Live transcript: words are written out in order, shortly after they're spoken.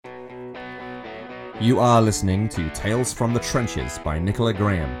You are listening to Tales from the Trenches by Nicola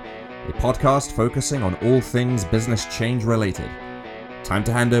Graham, a podcast focusing on all things business change related. Time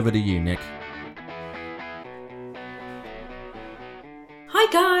to hand over to you, Nick.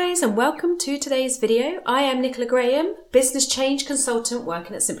 Hi guys, and welcome to today's video. I am Nicola Graham, business change consultant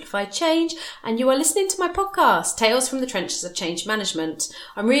working at Simplified Change, and you are listening to my podcast, Tales from the Trenches of Change Management.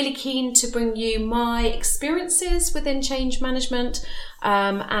 I'm really keen to bring you my experiences within change management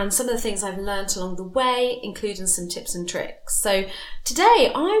and some of the things I've learned along the way, including some tips and tricks. So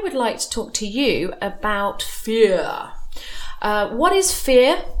today I would like to talk to you about fear. What is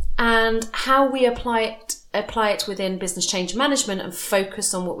fear and how we apply it within business change management and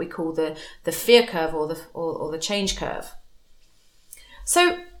focus on what we call the fear curve or the change curve.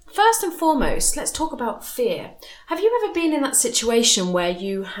 So first and foremost, let's talk about fear. Have you ever been in that situation where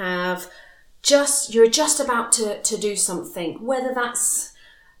you're just about to do something, whether that's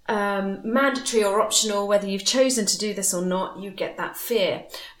mandatory or optional, whether you've chosen to do this or not, you get that fear.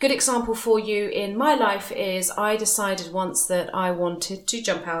 Good example for you in my life is I decided once that I wanted to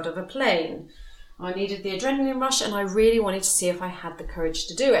jump out of a plane. I needed the adrenaline rush and I really wanted to see if I had the courage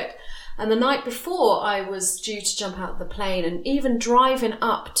to do it. And the night before I was due to jump out of the plane, and even driving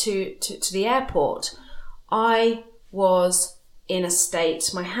up to the airport, I was in a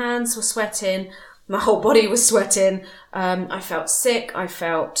state. My hands were sweating, my whole body was sweating. I felt sick, I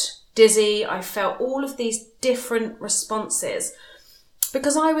felt dizzy, I felt all of these different responses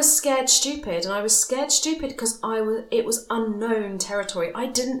because I was scared stupid. And I was scared stupid because it was unknown territory. I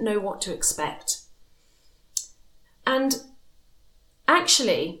didn't know what to expect. And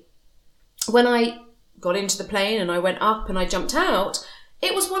actually, when I got into the plane and I went up and I jumped out,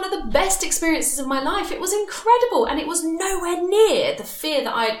 it was one of the best experiences of my life. It was incredible, and it was nowhere near the fear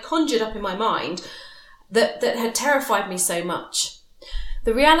that I had conjured up in my mind that had terrified me so much.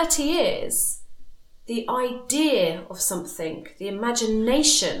 The reality is, the idea of something, the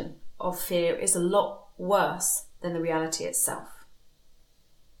imagination of fear is a lot worse than the reality itself.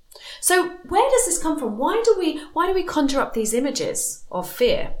 So where does this come from? Why do we conjure up these images of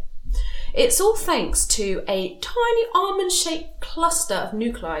fear? It's all thanks to a tiny almond-shaped cluster of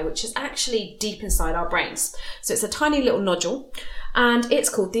nuclei, which is actually deep inside our brains. So it's a tiny little nodule, and it's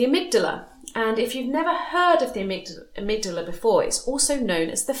called the amygdala. And if you've never heard of the amygdala before, it's also known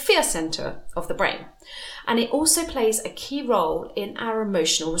as the fear center of the brain. And it also plays a key role in our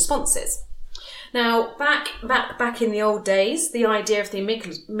emotional responses. Now, back in the old days, the idea of the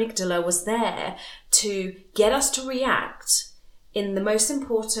amygdala was there to get us to react in the most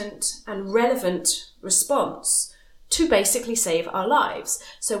important and relevant response to basically save our lives.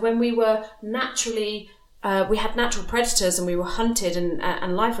 So when we were we had natural predators and we were hunted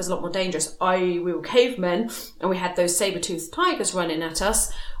and life was a lot more dangerous, i.e. we were cavemen and we had those saber-toothed tigers running at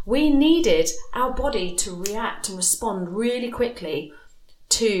us, we needed our body to react and respond really quickly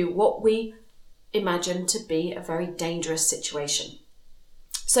to what we imagined to be a very dangerous situation.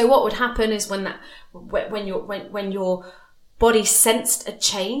 So what would happen is when your body sensed a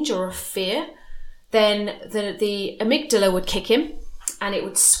change or a fear, then the amygdala would kick in and it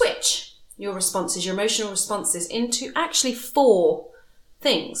would switch your responses, your emotional responses, into actually four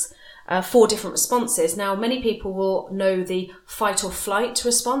things, four different responses. Now, many people will know the fight or flight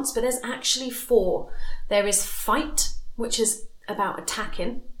response, but there's actually four. There is fight, which is about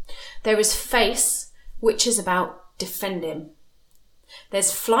attacking. There is face, which is about defending.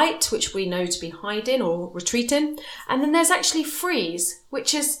 There's flight, which we know to be hiding or retreating. And then there's actually freeze,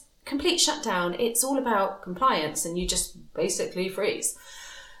 which is complete shutdown. It's all about compliance and you just basically freeze.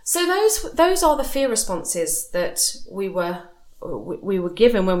 So those are the fear responses that we were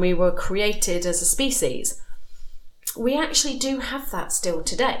given when we were created as a species. We actually do have that still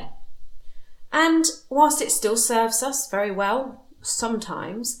today. And whilst it still serves us very well,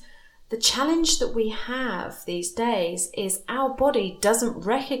 sometimes, the challenge that we have these days is our body doesn't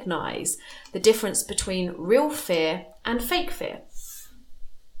recognize the difference between real fear and fake fear.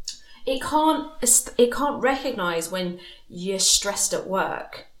 It can't recognize when you're stressed at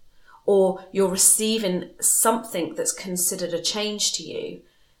work or you're receiving something that's considered a change to you.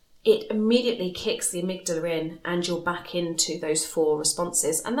 It immediately kicks the amygdala in and you're back into those four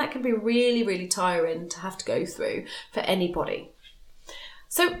responses. And that can be really, really tiring to have to go through for anybody.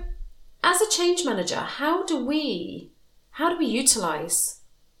 So as a change manager, how do we utilize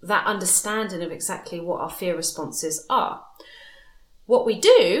that understanding of exactly what our fear responses are? What we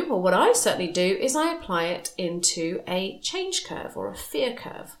do, or what I certainly do, is I apply it into a change curve or a fear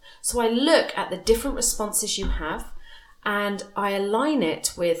curve. So I look at the different responses you have and I align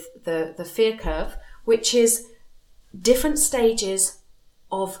it with the fear curve, which is different stages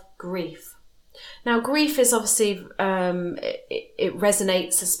of grief. Now, grief is obviously, it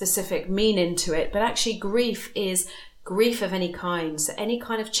resonates a specific meaning to it, but actually grief is grief of any kind. So any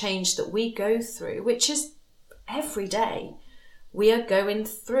kind of change that we go through, which is every day, we are going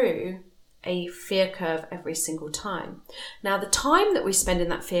through a fear curve every single time. Now, the time that we spend in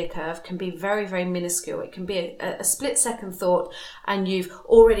that fear curve can be very, very minuscule. It can be a split second thought and you've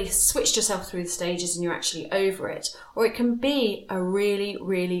already switched yourself through the stages and you're actually over it. Or it can be a really,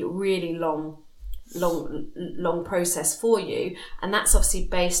 really, really long process for you. And that's obviously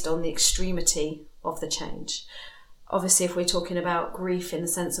based on the extremity of the change. Obviously, if we're talking about grief in the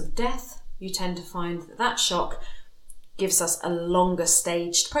sense of death, you tend to find that shock gives us a longer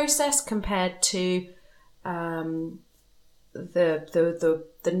staged process compared to the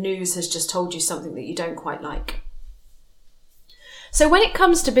news has just told you something that you don't quite like. So when it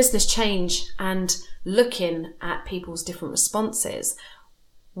comes to business change and looking at people's different responses,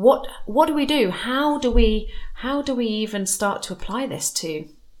 what do we do? How do we even start to apply this to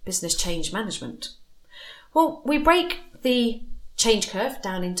business change management? Well, we break the change curve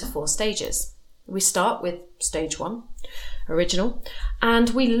down into 4 stages. We start with stage 1, original, and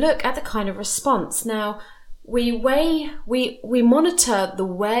we look at the kind of response. Now, we monitor the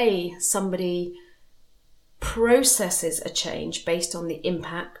way somebody processes a change based on the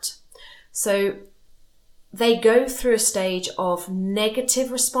impact. So they go through a stage of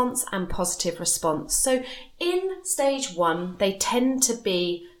negative response and positive response. So in stage 1, they tend to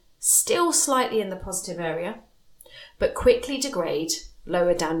be still slightly in the positive area, but quickly degrade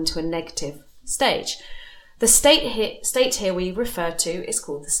lower down into a negative stage. The state here we refer to is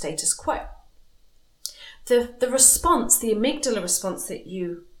called the status quo. The response, the amygdala response that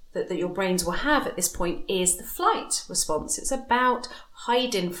your brains will have at this point is the flight response. It's about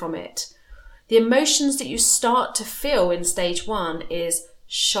hiding from it. The emotions that you start to feel in stage 1 is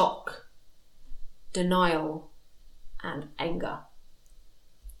shock, denial, and anger.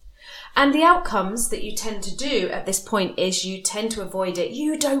 And the outcomes that you tend to do at this point is you tend to avoid it.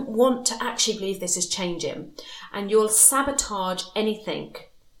 You don't want to actually believe this is changing. And you'll sabotage anything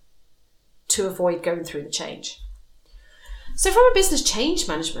to avoid going through the change. So from a business change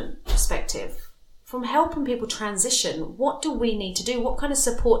management perspective, from helping people transition, what do we need to do? What kind of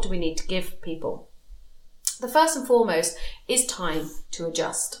support do we need to give people? The first and foremost is time to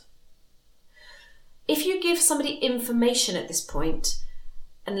adjust. If you give somebody information at this point,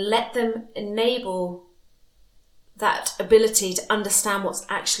 and let them enable that ability to understand what's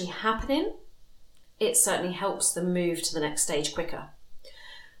actually happening, it certainly helps them move to the next stage quicker.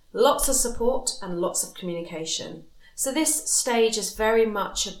 Lots of support and lots of communication. So this stage is very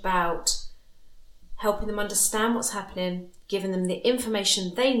much about helping them understand what's happening, giving them the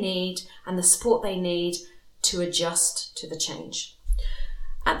information they need and the support they need to adjust to the change.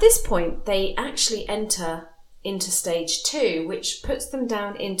 At this point, they actually enter into stage 2, which puts them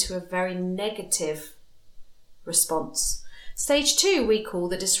down into a very negative response. Stage 2 we call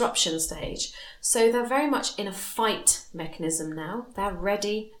the disruption stage. So they're very much in a fight mechanism now. They're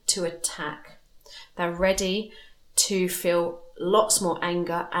ready to attack. They're ready to feel lots more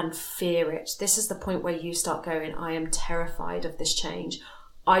anger and fear it. This is the point where you start going, I am terrified of this change.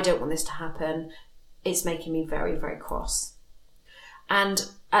 I don't want this to happen. It's making me very, very cross. And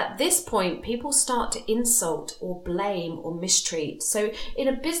at this point, people start to insult or blame or mistreat. So in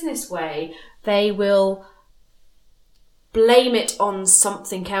a business way, they will blame it on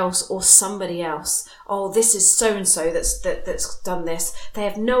something else or somebody else. Oh, this is so-and-so that's done this. They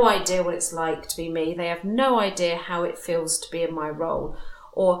have no idea what it's like to be me. They have no idea how it feels to be in my role.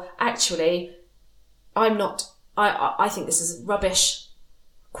 Or actually, I think this is rubbish.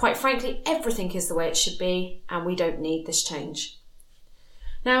 Quite frankly, everything is the way it should be and we don't need this change.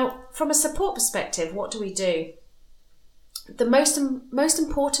 Now, from a support perspective, what do we do? The most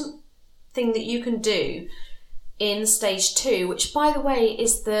important thing that you can do in stage 2, which by the way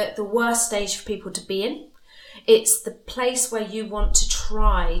is the worst stage for people to be in, it's the place where you want to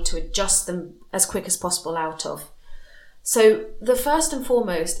try to adjust them as quick as possible out of. So the first and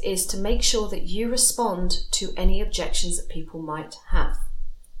foremost is to make sure that you respond to any objections that people might have.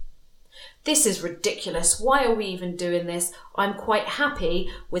 This is ridiculous. Why are we even doing this? I'm quite happy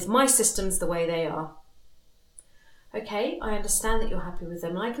with my systems the way they are. Okay, I understand that you're happy with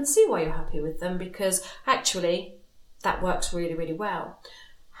them and I can see why you're happy with them because actually that works really, really well.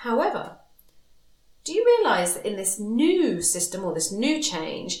 However, do you realise that in this new system or this new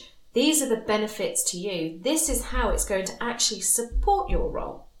change, these are the benefits to you? This is how it's going to actually support your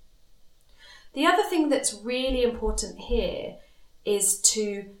role. The other thing that's really important here is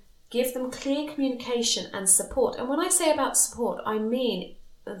to give them clear communication and support. And when I say about support, I mean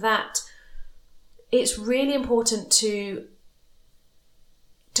that it's really important to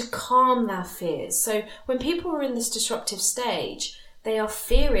calm their fears. So when people are in this disruptive stage, they are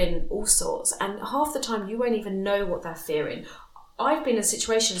fearing all sorts, and half the time you won't even know what they're fearing. I've been in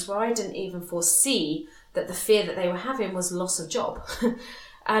situations where I didn't even foresee that the fear that they were having was loss of job.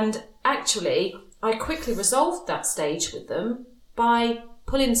 And actually, I quickly resolved that stage with them by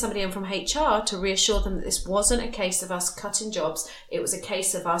pulling somebody in from HR to reassure them that this wasn't a case of us cutting jobs. It was a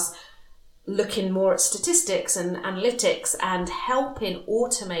case of us looking more at statistics and analytics and helping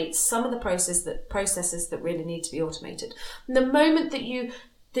automate some of the processes that really need to be automated. And the moment that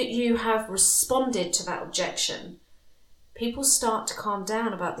you have responded to that objection, people start to calm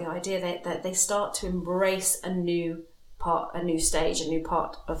down about the idea that they start to embrace a new stage, a new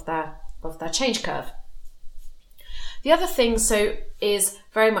part of their change curve. The other thing is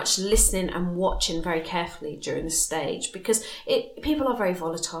very much listening and watching very carefully during this stage, because people are very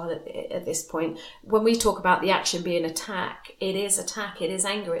volatile at this point. When we talk about the action being attack, it is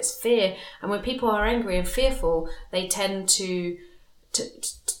anger, it's fear. And when people are angry and fearful, they tend to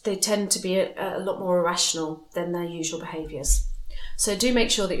be a lot more irrational than their usual behaviours. So do make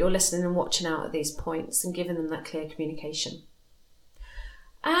sure that you're listening and watching out at these points and giving them that clear communication.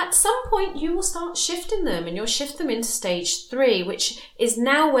 At some point, you will start shifting them, and you'll shift them into stage 3, which is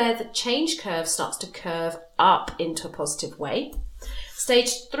now where the change curve starts to curve up into a positive way.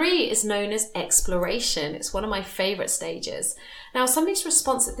 Stage 3 is known as exploration. It's one of my favourite stages. Now, somebody's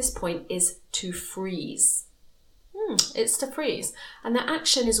response at this point is to freeze. It's to freeze. And the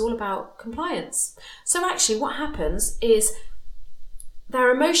action is all about compliance. So actually what happens is their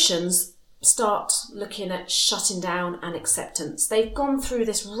emotions start looking at shutting down and acceptance. They've gone through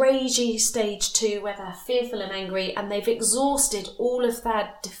this ragey stage 2 where they're fearful and angry, and they've exhausted all of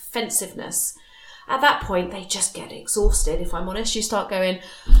their defensiveness. At that point, they just get exhausted. If I'm honest, you start going,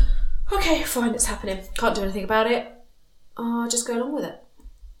 okay, fine, it's happening. Can't do anything about it. I'll just go along with it.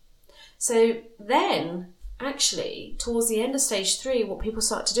 So then, actually, towards the end of stage 3, what people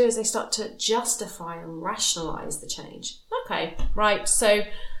start to do is they start to justify and rationalise the change. Okay, right, so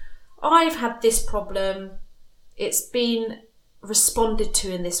I've had this problem, it's been responded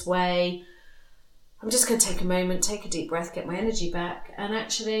to in this way, I'm just going to take a moment, take a deep breath, get my energy back, and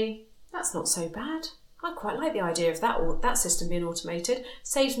actually, that's not so bad. I quite like the idea of that system being automated.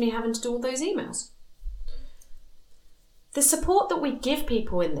 Saves me having to do all those emails. The support that we give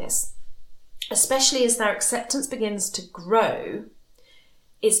people in this, especially as their acceptance begins to grow,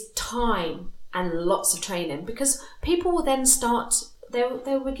 is time and lots of training, because people will then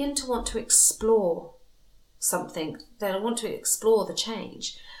they'll begin to want to explore something. They'll want to explore the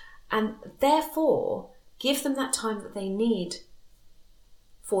change, and therefore give them that time that they need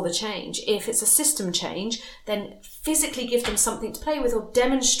for the change. If it's a system change, then physically give them something to play with or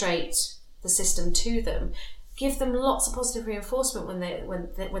demonstrate the system to them. Give them lots of positive reinforcement when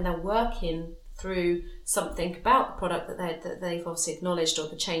they're working through something about the product that they've obviously acknowledged, or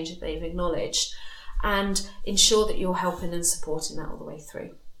the change that they've acknowledged, and ensure that you're helping and supporting that all the way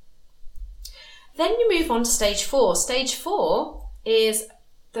through. Then you move on to stage 4. Stage 4 is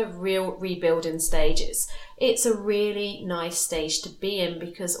the real rebuilding stages. It's a really nice stage to be in,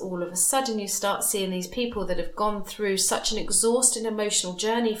 because all of a sudden you start seeing these people that have gone through such an exhausting emotional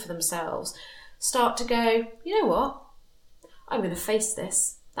journey for themselves start to go, you know what, I'm going to face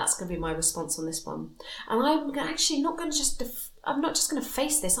this. That's going to be my response on this one. And I'm actually not going to I'm not just going to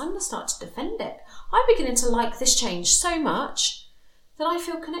face this, I'm going to start to defend it. I'm beginning to like this change so much that I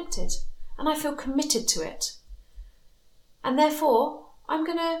feel connected and I feel committed to it. And therefore, I'm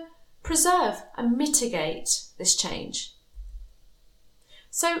going to preserve and mitigate this change.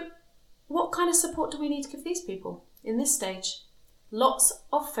 So, what kind of support do we need to give these people in this stage? Lots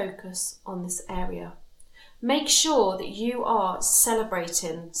of focus on this area. Make sure that you are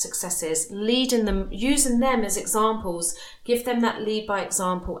celebrating successes, leading them, using them as examples. Give them that lead by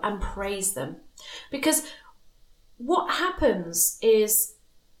example and praise them. Because what happens is,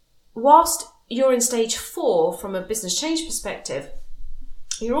 whilst you're in stage 4 from a business change perspective,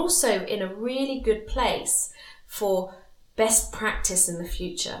 you're also in a really good place for best practice in the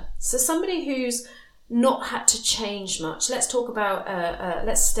future. So somebody who's not had to change much, let's talk about,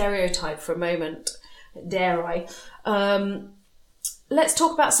 let's stereotype for a moment, dare I. Let's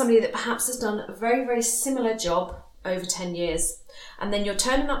talk about somebody that perhaps has done a very, very similar job over 10 years. And then you're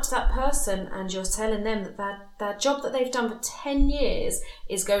turning up to that person and you're telling them that that job that they've done for 10 years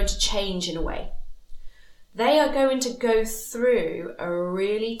is going to change in a way. They are going to go through a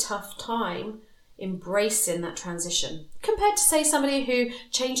really tough time embracing that transition, compared to, say, somebody who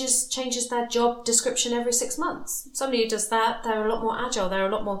changes their job description every 6 months. Somebody who does that, they're a lot more agile, they're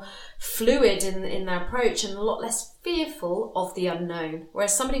a lot more fluid in their approach, and a lot less fearful of the unknown.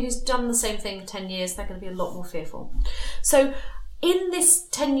 Whereas somebody who's done the same thing for 10 years, they're going to be a lot more fearful. So in this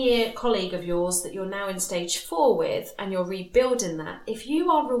 10-year colleague of yours that you're now in stage 4 with, and you're rebuilding that, if you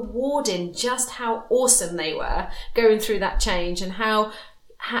are rewarding just how awesome they were going through that change and how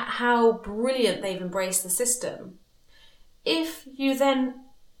brilliant they've embraced the system, if you then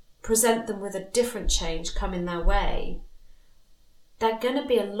present them with a different change coming their way, they're going to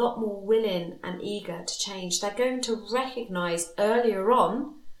be a lot more willing and eager to change. They're going to recognise earlier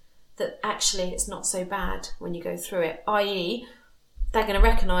on that actually it's not so bad when you go through it, i.e., they're going to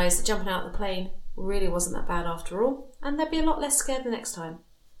recognise that jumping out of the plane really wasn't that bad after all, and they'll be a lot less scared the next time.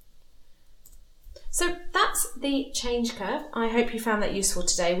 So that's the change curve. I hope you found that useful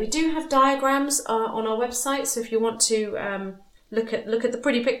today. We do have diagrams on our website, so if you want to look at the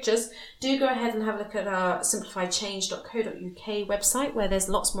pretty pictures, do go ahead and have a look at our simplifiedchange.co.uk website, where there's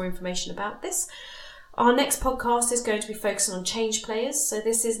lots more information about this. Our next podcast is going to be focusing on change players. So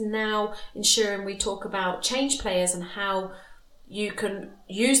this is now ensuring we talk about change players and how you can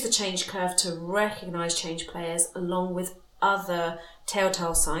use the change curve to recognise change players along with other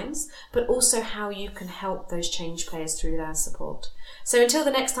telltale signs, but also how you can help those change players through their support. So until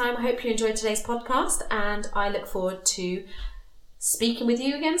the next time, I hope you enjoyed today's podcast, and I look forward to speaking with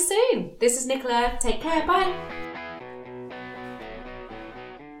you again soon. This is Nicola. Take care. Bye.